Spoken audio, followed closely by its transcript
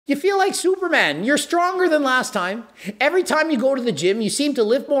You feel like Superman. You're stronger than last time. Every time you go to the gym, you seem to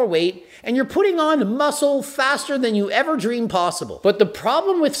lift more weight, and you're putting on muscle faster than you ever dreamed possible. But the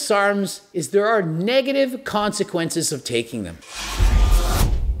problem with SARMs is there are negative consequences of taking them.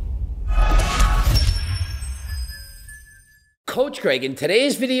 Coach Greg, in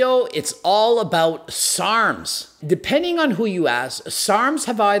today's video, it's all about SARMs. Depending on who you ask, SARMs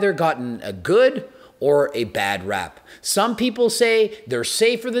have either gotten a good or a bad rap. Some people say they're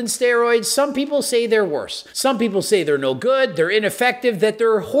safer than steroids. Some people say they're worse. Some people say they're no good, they're ineffective, that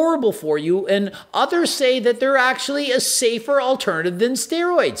they're horrible for you, and others say that they're actually a safer alternative than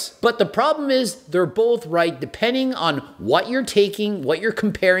steroids. But the problem is they're both right depending on what you're taking, what you're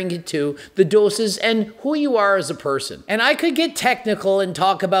comparing it to, the doses, and who you are as a person. And I could get technical and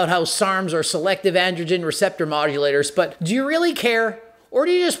talk about how SARMs are selective androgen receptor modulators, but do you really care? Or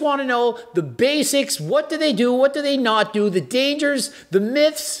do you just want to know the basics? What do they do? What do they not do? The dangers, the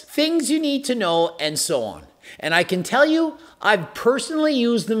myths, things you need to know, and so on. And I can tell you, I've personally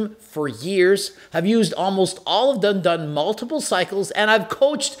used them for years. I've used almost all of them, done multiple cycles, and I've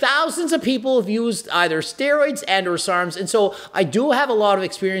coached thousands of people who've used either steroids and or SARMs. And so I do have a lot of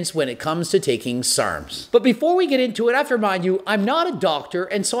experience when it comes to taking SARMs. But before we get into it, I have to remind you, I'm not a doctor,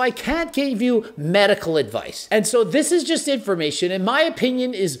 and so I can't give you medical advice. And so this is just information, and my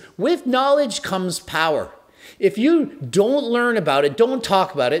opinion is with knowledge comes power. If you don't learn about it, don't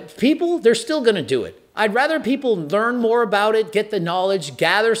talk about it, people, they're still gonna do it. I'd rather people learn more about it, get the knowledge,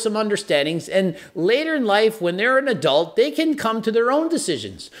 gather some understandings, and later in life, when they're an adult, they can come to their own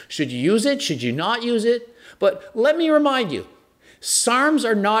decisions. Should you use it? Should you not use it? But let me remind you, SARMs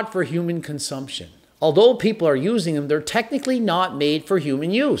are not for human consumption. Although people are using them, they're technically not made for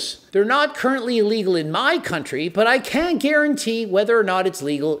human use. They're not currently illegal in my country, but I can't guarantee whether or not it's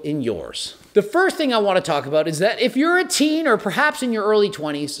legal in yours. The first thing I want to talk about is that if you're a teen or perhaps in your early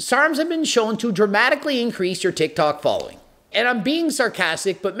 20s, SARMs have been shown to dramatically increase your TikTok following. And I'm being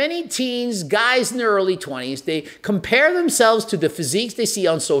sarcastic, but many teens, guys in their early 20s, they compare themselves to the physiques they see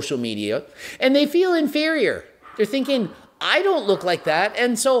on social media, and they feel inferior. They're thinking, I don't look like that,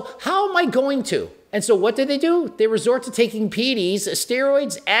 and so how am I going to? And so what do? They resort to taking PEDs,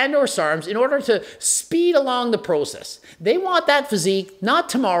 steroids, and or SARMs in order to speed along the process. They want that physique, not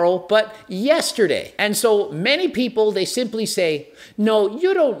tomorrow, but yesterday. And so many people, they simply say, no,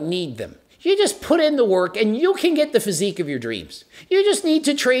 you don't need them. You just put in the work and you can get the physique of your dreams. You just need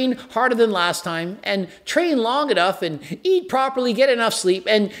to train harder than last time and train long enough and eat properly, get enough sleep,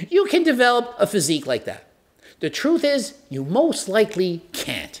 and you can develop a physique like that. The truth is, you most likely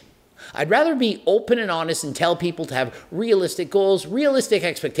can't. I'd rather be open and honest and tell people to have realistic goals, realistic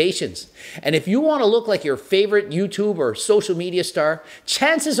expectations. And if you want to look like your favorite YouTube or social media star,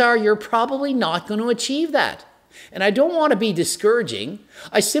 chances are you're probably not going to achieve that. And I don't want to be discouraging.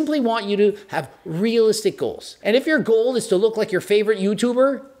 I simply want you to have realistic goals. And if your goal is to look like your favorite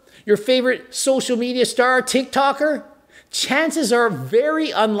YouTuber, your favorite social media star, TikToker, chances are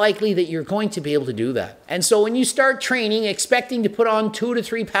very unlikely that you're going to be able to do that. And so when you start training, expecting to put on 2 to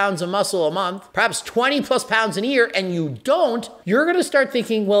 3 pounds of muscle a month, perhaps 20 plus pounds in a year, and you don't, you're gonna start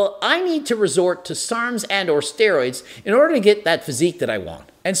thinking, well, I need to resort to SARMs and or steroids in order to get that physique that I want.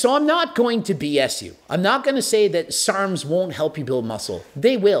 And so I'm not going to BS you. I'm not gonna say that SARMs won't help you build muscle.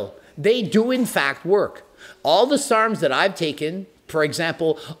 They will. They do in fact work. All the SARMs that I've taken, for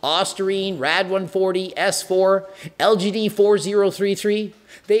example, Ostarine, Rad140, S4, LGD4033,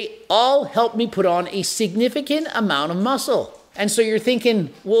 they all help me put on a significant amount of muscle. And so you're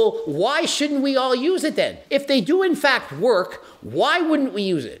thinking, well, why shouldn't we all use it then? If they do in fact work, why wouldn't we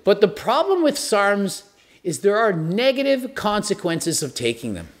use it? But the problem with SARMs is there are negative consequences of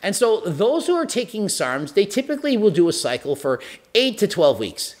taking them. And so those who are taking SARMs, they typically will do a cycle for 8 to 12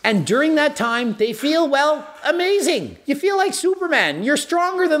 weeks. And during that time, they feel, well, amazing. You feel like Superman. You're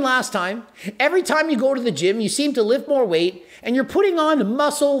stronger than last time. Every time you go to the gym, you seem to lift more weight, and you're putting on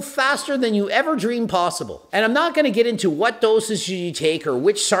muscle faster than you ever dreamed possible. And I'm not gonna get into what doses you take or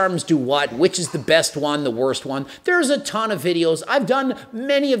which SARMs do what, which is the best one, the worst one. There's a ton of videos. I've done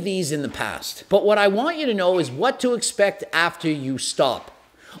many of these in the past. But what I want you to know is what to expect after you stop.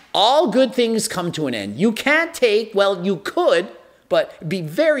 All good things come to an end. You can't take, well, you could, but be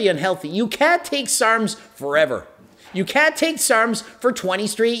very unhealthy. You can't take SARMs forever. You can't take SARMs for 20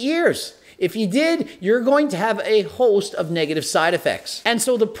 straight years. If you did, you're going to have a host of negative side effects. And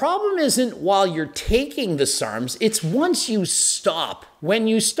so the problem isn't while you're taking the SARMs, it's once you stop. When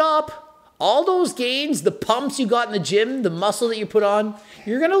you stop, all those gains, the pumps you got in the gym, the muscle that you put on,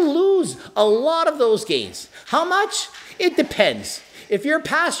 you're gonna lose a lot of those gains. How much? It depends. If you're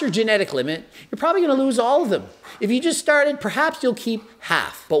past your genetic limit, you're probably gonna lose all of them. If you just started, perhaps you'll keep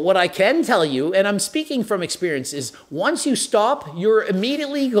half. But what I can tell you, and I'm speaking from experience, is once you stop, you're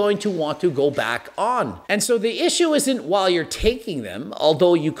immediately going to want to go back on. And so the issue isn't while you're taking them,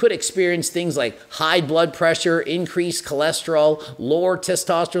 although you could experience things like high blood pressure, increased cholesterol, lower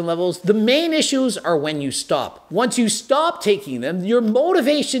testosterone levels. The main issues are when you stop. Once you stop taking them, your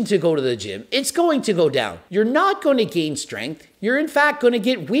motivation to go to the gym, it's going to go down. You're not going to gain strength. You're in fact going to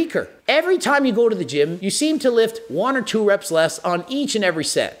get weaker. Every time you go to the gym, you seem to lift 1 or 2 reps less on each and every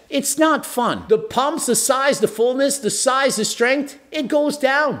set. It's not fun. The pumps, the size, the fullness, the size, the strength, it goes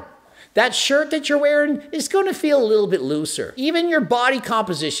down. That shirt that you're wearing is going to feel a little bit looser. Even your body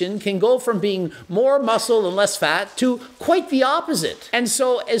composition can go from being more muscle and less fat to quite the opposite. And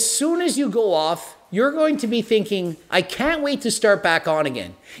so as soon as you go off, you're going to be thinking, I can't wait to start back on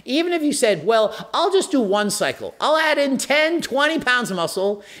again. Even if you said, well, I'll just do 1 cycle. I'll add in 10, 20 pounds of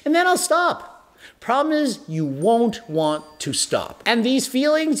muscle, and then I'll stop. Problem is, you won't want to stop. And these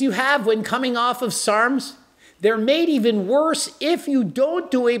feelings you have when coming off of Sarms, they're made even worse if you don't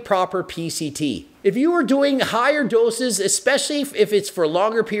do a proper PCT. If you are doing higher doses, especially if it's for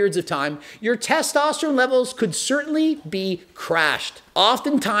longer periods of time, your testosterone levels could certainly be crashed.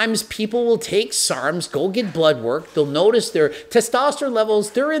 Oftentimes, people will take Sarms, go get blood work. They'll notice their testosterone levels,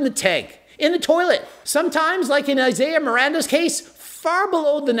 they're in the tank, in the toilet. Sometimes, like in Isaiah Miranda's case, far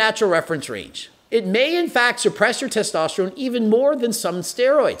below the natural reference range. It may, in fact, suppress your testosterone even more than some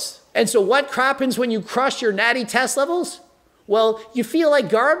steroids. And so what happens when you crush your natty test levels? Well, you feel like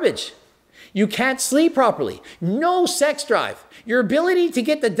garbage. You can't sleep properly. No sex drive. Your ability to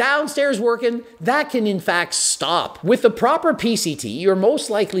get the downstairs working, that can in fact stop. With the proper PCT, you're most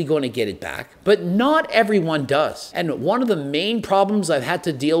likely going to get it back, but not everyone does. And one of the main problems I've had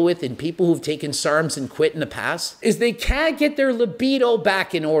to deal with in people who've taken Sarms and quit in the past is they can't get their libido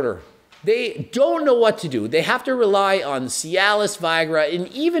back in order. They don't know what to do. They have to rely on Cialis, Viagra, and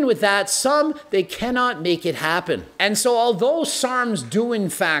even with that, some, they cannot make it happen. And so although Sarms do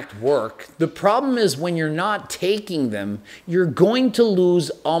in fact work, the problem is when you're not taking them, you're going to lose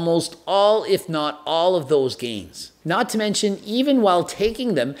almost all, if not all of those gains. Not to mention, even while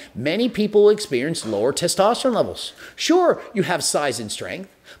taking them, many people experience lower testosterone levels. Sure, you have size and strength,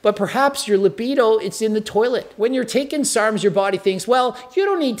 but perhaps your libido, it's in the toilet. When you're taking Sarms, your body thinks, well, you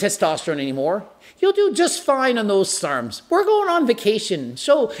don't need testosterone anymore. You'll do just fine on those Sarms. We're going on vacation.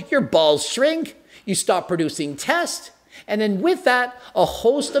 So your balls shrink, you stop producing test, and then with that, a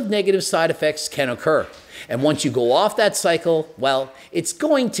host of negative side effects can occur. And once you go off that cycle, well, it's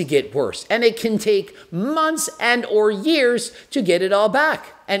going to get worse. And it can take months and or years to get it all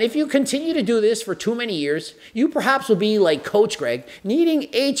back. And if you continue to do this for too many years, you perhaps will be like Coach Greg, needing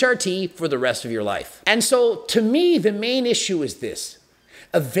HRT for the rest of your life. And so to me, the main issue is this: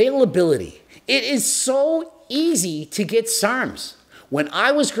 availability. It is so easy to get Sarms. When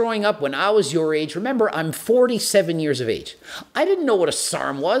I was growing up, when I was your age, remember, I'm 47 years of age. I didn't know what a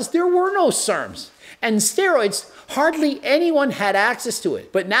Sarm was. There were no Sarms. And steroids, hardly anyone had access to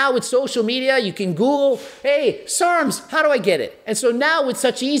it. But now with social media, you can Google, hey, Sarms, how do I get it? And so now with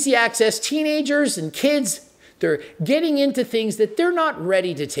such easy access, teenagers and kids, they're getting into things that they're not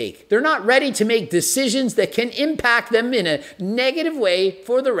ready to take. They're not ready to make decisions that can impact them in a negative way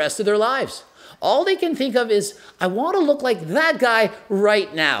for the rest of their lives. All they can think of is, I want to look like that guy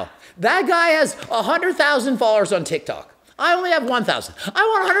right now. That guy has 100,000 followers on TikTok. I only have 1,000. I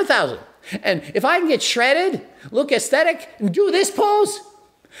want 100,000. And if I can get shredded, look aesthetic, and do this pose,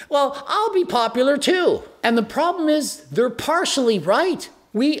 well, I'll be popular too. And the problem is, they're partially right.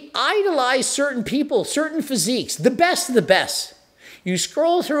 We idolize certain people, certain physiques, the best of the best. You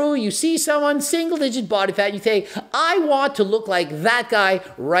scroll through, you see someone, single-digit body fat, you say, I want to look like that guy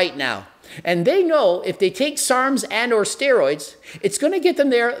right now. And they know if they take Sarms and or steroids, it's going to get them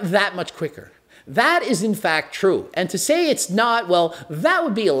there that much quicker. That is in fact true. And to say it's not, well, that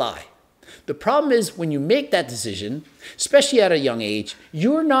would be a lie. The problem is when you make that decision, especially at a young age,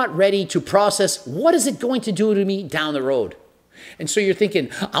 you're not ready to process what is it going to do to me down the road. And so you're thinking,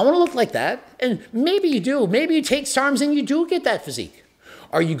 I want to look like that. And maybe you do. Maybe you take Sarms and you do get that physique.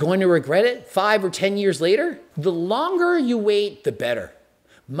 Are you going to regret it 5 or 10 years later? The longer you wait, the better.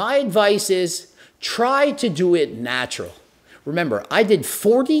 My advice is try to do it natural. Remember, I did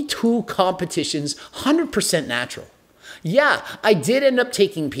 42 competitions, 100% natural. Yeah, I did end up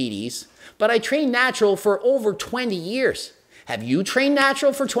taking PDs, but I trained natural for over 20 years. Have you trained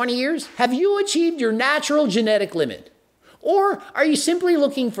natural for 20 years? Have you achieved your natural genetic limit? Or are you simply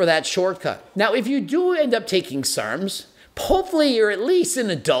looking for that shortcut? Now, if you do end up taking Sarms, hopefully you're at least an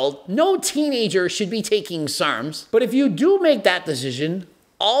adult. No teenager should be taking Sarms. But if you do make that decision,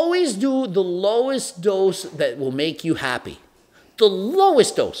 Always do the lowest dose that will make you happy. The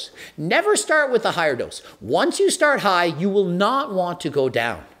lowest dose. Never start with a higher dose. Once you start high, you will not want to go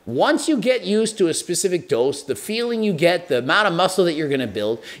down. Once you get used to a specific dose, the feeling you get, the amount of muscle that you're going to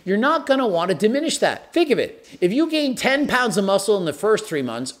build, you're not going to want to diminish that. Think of it. If you gain 10 pounds of muscle in the first 3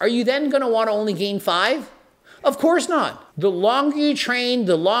 months, are you then going to want to only gain 5? Of course not. The longer you train,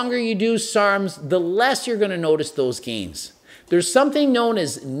 the longer you do SARMs, the less you're going to notice those gains. There's something known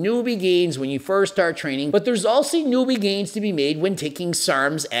as newbie gains when you first start training, but there's also newbie gains to be made when taking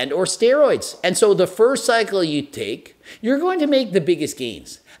SARMs and or steroids. And so the first cycle you take, you're going to make the biggest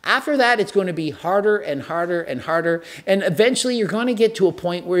gains. After that, it's going to be harder and harder and harder. And eventually you're going to get to a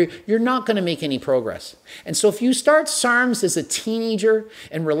point where you're not going to make any progress. And so if you start SARMs as a teenager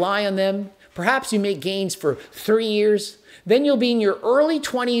and rely on them, perhaps you make gains for 3 years, then you'll be in your early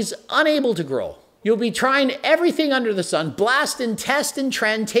 20s unable to grow. You'll be trying everything under the sun, blast and test and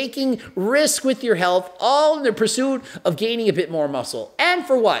trend, taking risk with your health, all in the pursuit of gaining a bit more muscle. And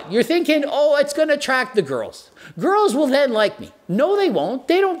for what? You're thinking, oh, it's going to attract the girls. Girls will then like me. No, they won't.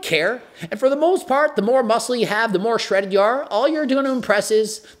 They don't care. And for the most part, the more muscle you have, the more shredded you are, all you're going to impress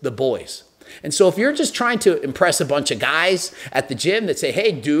is the boys. And so if you're just trying to impress a bunch of guys at the gym that say,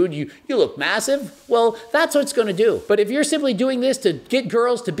 hey, dude, you look massive, well, that's what it's going to do. But if you're simply doing this to get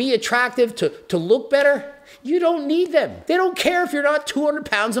girls to be attractive, to look better, you don't need them. They don't care if you're not 200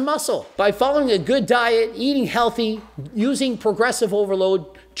 pounds of muscle. By following a good diet, eating healthy, using progressive overload,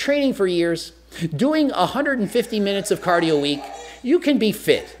 training for years, doing 150 minutes of cardio a week, you can be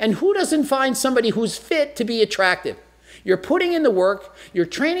fit. And who doesn't find somebody who's fit to be attractive? You're putting in the work, you're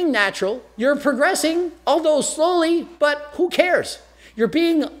training natural, you're progressing, although slowly, but who cares? You're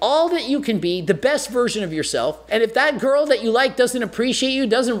being all that you can be, the best version of yourself. And if that girl that you like doesn't appreciate you,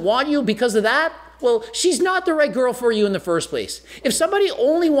 doesn't want you because of that, well, she's not the right girl for you in the first place. If somebody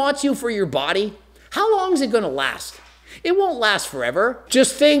only wants you for your body, how long is it going to last? It won't last forever.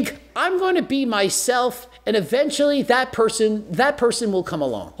 Just think, I'm going to be myself, and eventually that person will come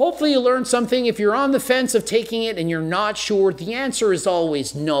along. Hopefully you learned something. If you're on the fence of taking it and you're not sure, the answer is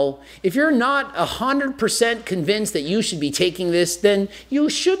always no. If you're not 100% convinced that you should be taking this, then you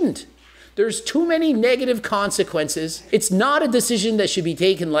shouldn't. There's too many negative consequences. It's not a decision that should be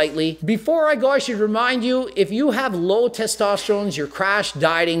taken lightly. Before I go, I should remind you, if you have low testosterone, you're crash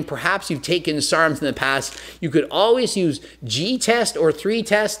dieting, perhaps you've taken SARMs in the past, you could always use G-test or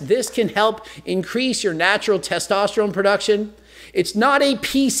 3-test. This can help increase your natural testosterone production. It's not a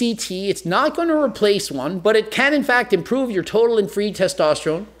PCT, it's not going to replace one, but it can in fact improve your total and free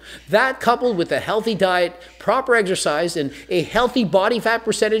testosterone. That coupled with a healthy diet, proper exercise, and a healthy body fat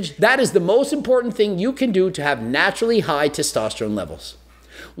percentage, that is the most important thing you can do to have naturally high testosterone levels.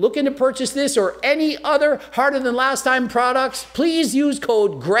 Looking to purchase this or any other harder than last time products, please use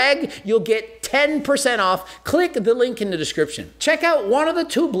code GREG. You'll get 10% off. Click the link in the description. Check out one of the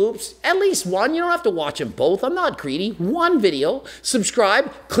 2 bloops, at least one. You don't have to watch them both. I'm not greedy. One video.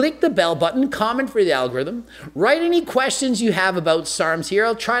 Subscribe, click the bell button, comment for the algorithm. Write any questions you have about SARMs here.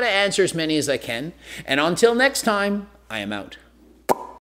 I'll try to answer as many as I can. And until next time, I am out.